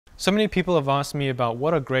So many people have asked me about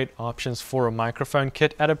what are great options for a microphone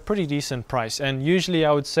kit at a pretty decent price, and usually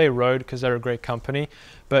I would say Rode because they're a great company,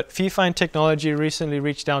 but Fifine Technology recently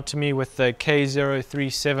reached out to me with the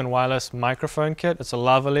𝘋𝙍𝙀𝙎𝙀𝙎 wireless microphone kit. It's a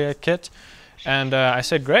lavalier kit, and I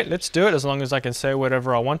said great, let's do it as long as I can say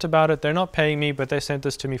whatever I want about it. They're not paying me, but they sent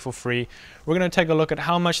this to me for free. We're going to take a look at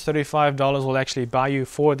how much $35 will actually buy you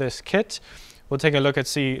for this kit. We'll take a look at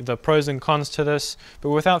see the pros and cons to this,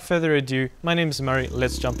 but without further ado, my name is Murray.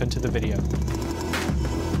 Let's jump into the video.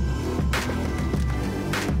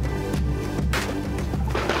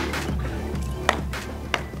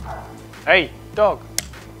 Hey, dog.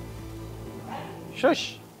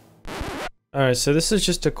 Shush. Alright, so this is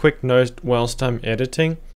just a quick note whilst I'm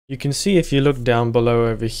editing. You can see if you look down below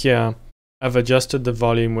over here, I've adjusted the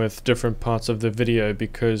volume with different parts of the video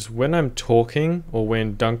because when I'm talking or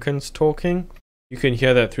when Duncan's talking, you can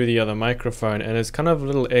hear that through the other microphone and it's kind of a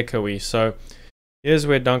little echoey. So here's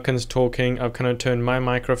where Duncan's talking. I've kind of turned my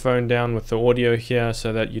microphone down with the audio here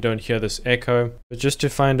so that you don't hear this echo. But just to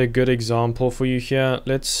find a good example for you here,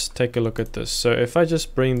 let's take a look at this. So if I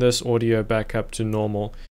just bring this audio back up to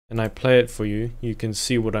normal and I play it for you, you can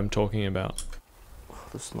see what I'm talking about. Oh,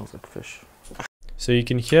 this smells like fish. So you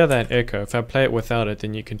can hear that echo. If I play it without it,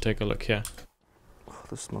 then you can take a look here. Oh,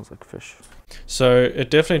 this smells like fish. So it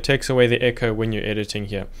definitely takes away the echo when you're editing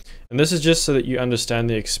here. And this is just so that you understand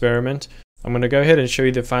the experiment. I'm going to go ahead and show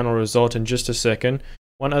you the final result in just a second.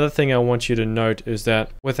 One other thing I want you to note is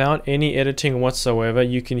that without any editing whatsoever,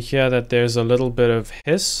 you can hear that there's a little bit of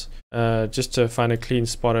hiss. Just to find a clean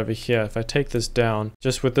spot over here, if I take this down,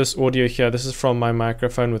 just with this audio here, this is from my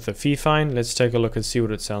microphone with the Fifine. Let's take a look and see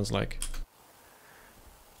what it sounds like.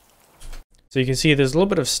 So you can see there's a little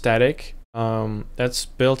bit of static. That's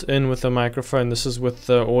built in with the microphone. This is with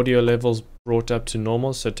the audio levels brought up to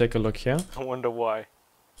normal, so take a look here. I wonder why.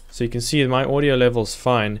 So you can see my audio level's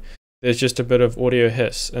fine. There's just a bit of audio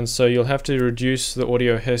hiss, and so you'll have to reduce the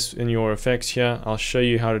audio hiss in your effects here. I'll show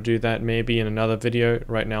you how to do that maybe in another video.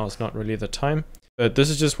 Right now it's not really the time, but this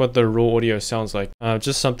is just what the raw audio sounds like.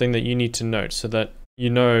 Just something that you need to note so that you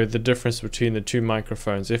know the difference between the two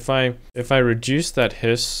microphones. If I reduce that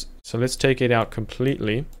hiss, so let's take it out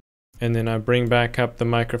completely, and then I bring back up the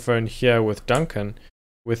microphone here with Duncan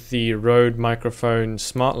with the Rode Microphone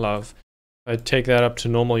Smartlav. If I take that up to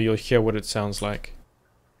normal, you'll hear what it sounds like.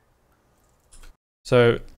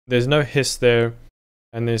 So there's no hiss there,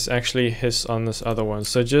 and there's actually hiss on this other one.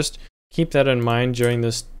 So just keep that in mind during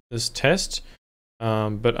this test.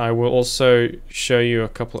 But I will also show you a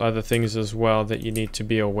couple other things as well that you need to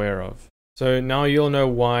be aware of. So now you'll know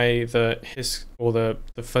why the hiss or the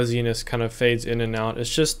fuzziness kind of fades in and out.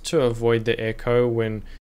 It's just to avoid the echo when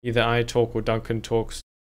either I talk or Duncan talks.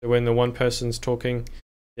 So when the one person's talking,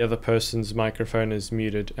 the other person's microphone is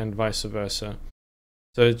muted and vice versa.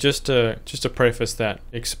 So just to preface that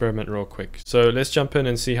experiment real quick. So let's jump in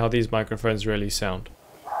and see how these microphones really sound.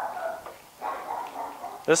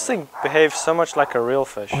 This thing behaves so much like a real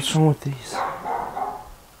fish. What's wrong with these?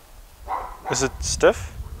 Is it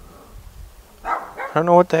stiff? I don't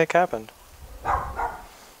know what the heck happened.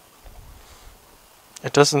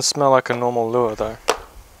 It doesn't smell like a normal lure though.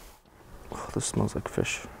 Oh, this smells like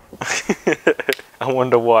fish. I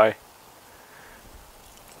wonder why.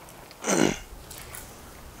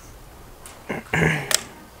 Yeah,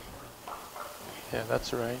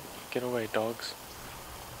 that's right. Get away, dogs.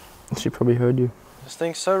 She probably heard you. This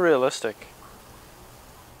thing's so realistic.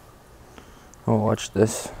 Oh, watch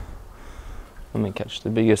this. Let me catch the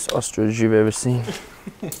biggest ostrich you've ever seen.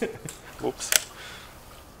 Whoops.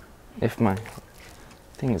 If my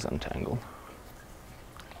thing is untangled.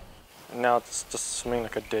 Now it's just swimming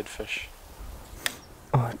like a dead fish.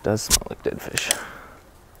 Oh, it does smell like dead fish.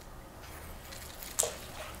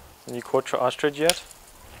 And you caught your ostrich yet?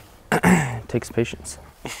 It takes patience.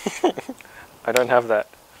 I don't have that.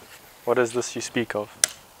 What is this you speak of?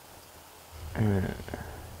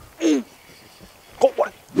 Got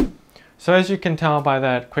one! So as you can tell by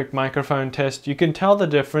that quick microphone test, you can tell the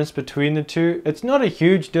difference between the two. It's not a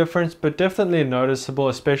huge difference, but definitely noticeable,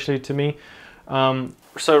 especially to me.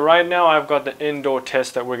 So right now I've got the indoor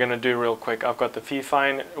test that we're going to do real quick. I've got the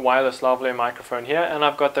Fifine Wireless lavalier microphone here, and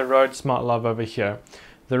I've got the Rode Smartlav over here.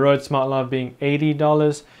 The Rode Smartlav being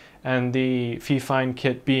 $80 and the Fifine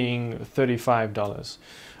kit being $35.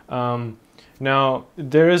 Now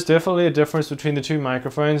there is definitely a difference between the two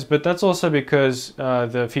microphones, but that's also because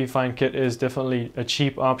the Fifine kit is definitely a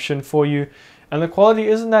cheap option for you, and the quality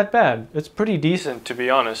isn't that bad. It's pretty decent, to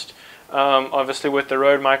be honest. Obviously with the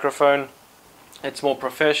Rode microphone, it's more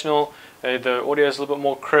professional. The audio is a little bit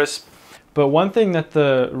more crisp, But one thing that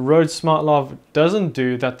the Rode Smartlav doesn't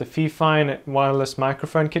do that the Fifine Wireless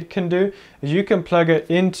Microphone Kit can do is you can plug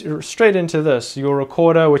it straight into this. Your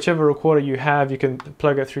recorder, whichever recorder you have, you can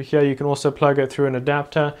plug it through here. You can also plug it through an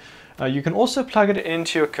adapter. You can also plug it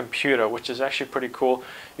into your computer, which is actually pretty cool.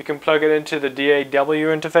 You can plug it into the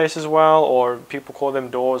𝐷AW interface as well, or people call them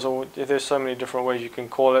doors, or there's so many different ways you can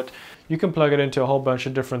call it. You can plug it into a whole bunch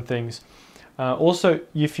of different things. Also,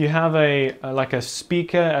 if you have like a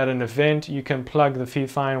speaker at an event, you can plug the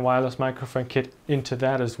Fifine Wireless Microphone Kit into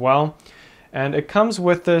that as well. And it comes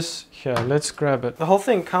with this, here, let's grab it. The whole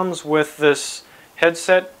thing comes with this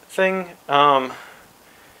headset thing.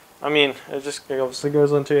 I mean, it obviously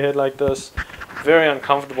goes onto your head like this. Very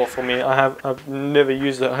uncomfortable for me. I've never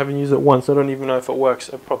used it. I haven't used it once. I don't even know if it works.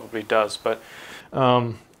 It probably does, but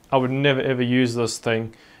I would never ever use this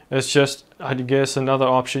thing. It's just, I guess, another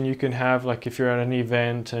option you can have, like if you're at an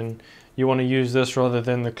event and you want to use this rather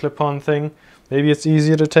than the clip-on thing. Maybe it's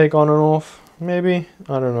easier to take on and off. Maybe,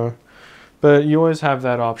 I don't know. But you always have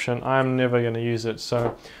that option. I'm never going to use it.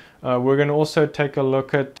 So we're going to also take a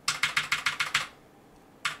look at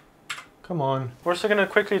We're also going to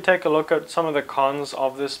quickly take a look at some of the cons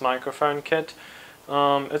of this microphone kit.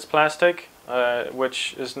 It's plastic,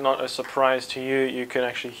 which is not a surprise to you. You can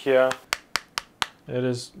actually hear it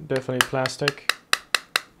is definitely plastic.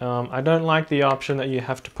 I don't like the option that you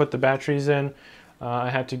have to put the batteries in. I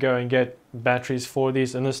had to go and get batteries for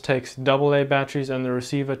these, and this takes AA batteries and the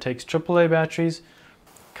receiver takes AAA batteries.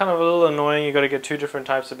 Kind of a little annoying. You got to get two different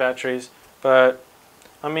types of batteries, but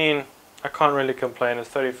I mean, I can't really complain. It's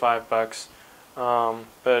 35 bucks,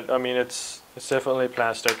 but I mean, it's definitely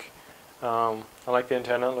plastic. I like the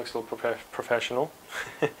antenna. It looks a little professional.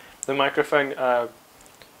 The microphone, what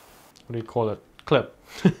do you call it? Clip,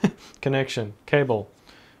 connection, cable.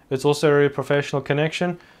 It's also a very professional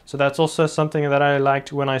connection. So that's also something that I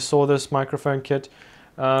liked when I saw this microphone kit.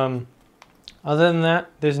 Other than that,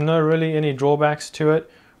 there's no really any drawbacks to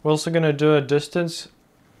it. We're also going to do a distance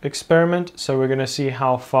experiment, so we're going to see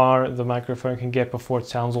how far the microphone can get before it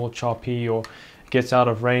sounds all choppy or gets out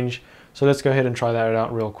of range. So let's go ahead and try that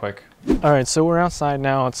out real quick. Alright, so we're outside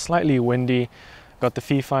now. It's slightly windy. I've got the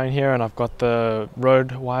Fifine here and I've got the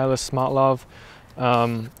Rode Wireless Smartlav.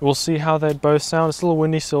 We'll see how they both sound. It's a little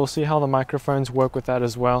windy, so we'll see how the microphones work with that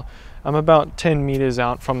as well. I'm about 10 meters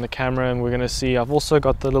out from the camera, and we're going to see. I've also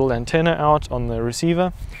got the little antenna out on the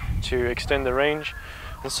receiver to extend the range.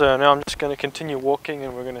 And so now I'm just going to continue walking,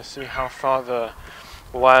 and we're going to see how far the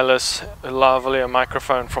wireless lavalier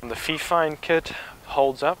microphone from the Fifine kit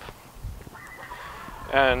holds up.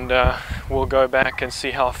 And we'll go back and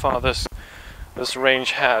see how far this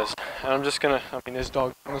range has. And I'm just going to, I mean, there's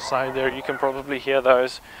dogs on the side there. You can probably hear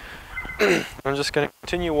those. I'm just going to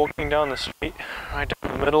continue walking down the street, right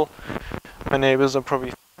down the middle. My neighbors are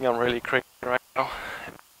probably thinking I'm really crazy right now.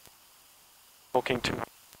 Talking to me.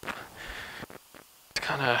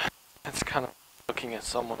 It's kind of looking at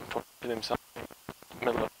someone talking to themselves in the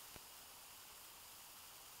middle of.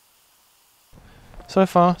 So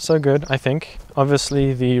far, so good, I think.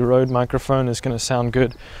 Obviously, the Rode microphone is going to sound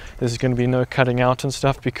good. There's going to be no cutting out and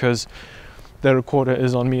stuff because the recorder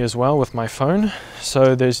is on me as well with my phone.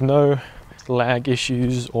 So there's no lag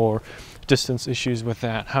issues or distance issues with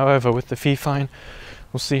that. However, with the Fifine,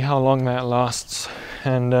 we'll see how long that lasts.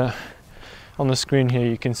 And on the screen here,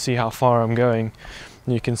 you can see how far I'm going.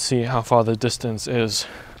 And you can see how far the distance is.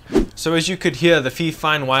 So as you could hear, the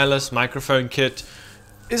Fifine Wireless Microphone Kit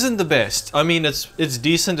isn't the best. I mean, it's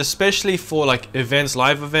decent, especially for like events,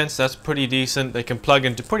 live events. That's pretty decent. They can plug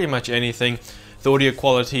into pretty much anything. The audio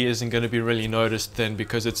quality isn't going to be really noticed then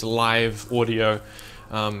because it's live audio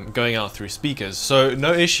going out through speakers. So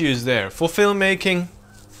no issues there. For filmmaking,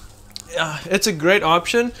 it's a great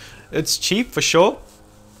option. It's cheap for sure.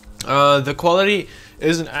 The quality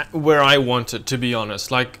isn't where I want it, to be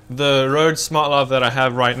honest. Like the Rode Smartlav that I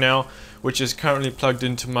have right now, which is currently plugged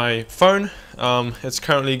into my phone. It's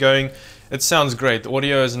currently going. It sounds great. The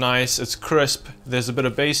audio is nice. It's crisp. There's a bit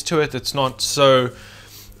of bass to it. It's not so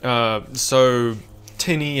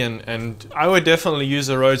tinny, and I would definitely use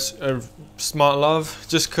a Rode Smartlav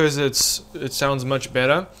just because it sounds much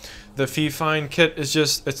better. The Fifine kit is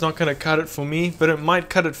just, it's not going to cut it for me, but it might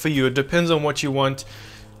cut it for you. It depends on what you want.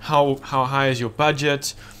 How high is your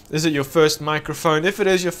budget? Is it your first microphone? If it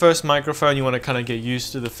is your first microphone, you want to kind of get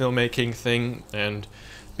used to the filmmaking thing and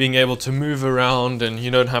being able to move around, and you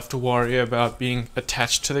don't have to worry about being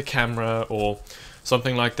attached to the camera or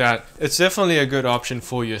something like that. It's definitely a good option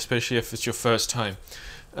for you, especially if it's your first time.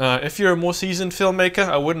 If you're a more seasoned filmmaker,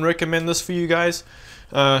 I wouldn't recommend this for you guys.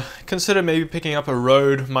 consider maybe picking up a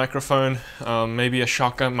Rode microphone, maybe a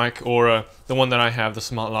shotgun mic, or the one that I have, the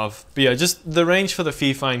Smartlav. But yeah, just the range for the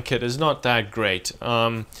Fifine kit is not that great.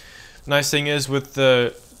 Nice thing is with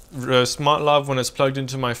the Smartlav, when it's plugged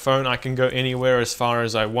into my phone, I can go anywhere as far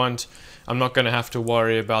as I want. I'm not going to have to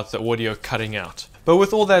worry about the audio cutting out. But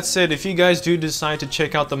with all that said, if you guys do decide to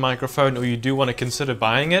check out the microphone, or you do want to consider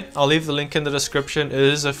buying it, I'll leave the link in the description. It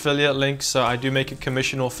is affiliate link, so I do make a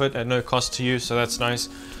commission off it at no cost to you, so that's nice.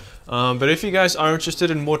 But if you guys are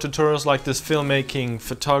interested in more tutorials like this, filmmaking,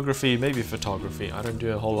 photography, maybe photography, I don't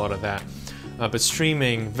do a whole lot of that, but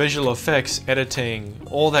streaming, visual effects, editing,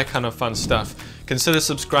 all that kind of fun stuff, consider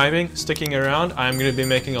subscribing, sticking around. I'm going to be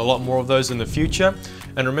making a lot more of those in the future.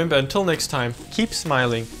 And remember, until next time, keep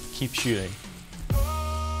smiling, keep shooting.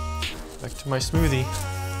 Back to my smoothie.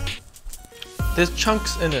 There's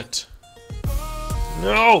chunks in it.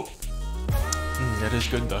 No! That is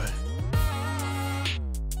good though.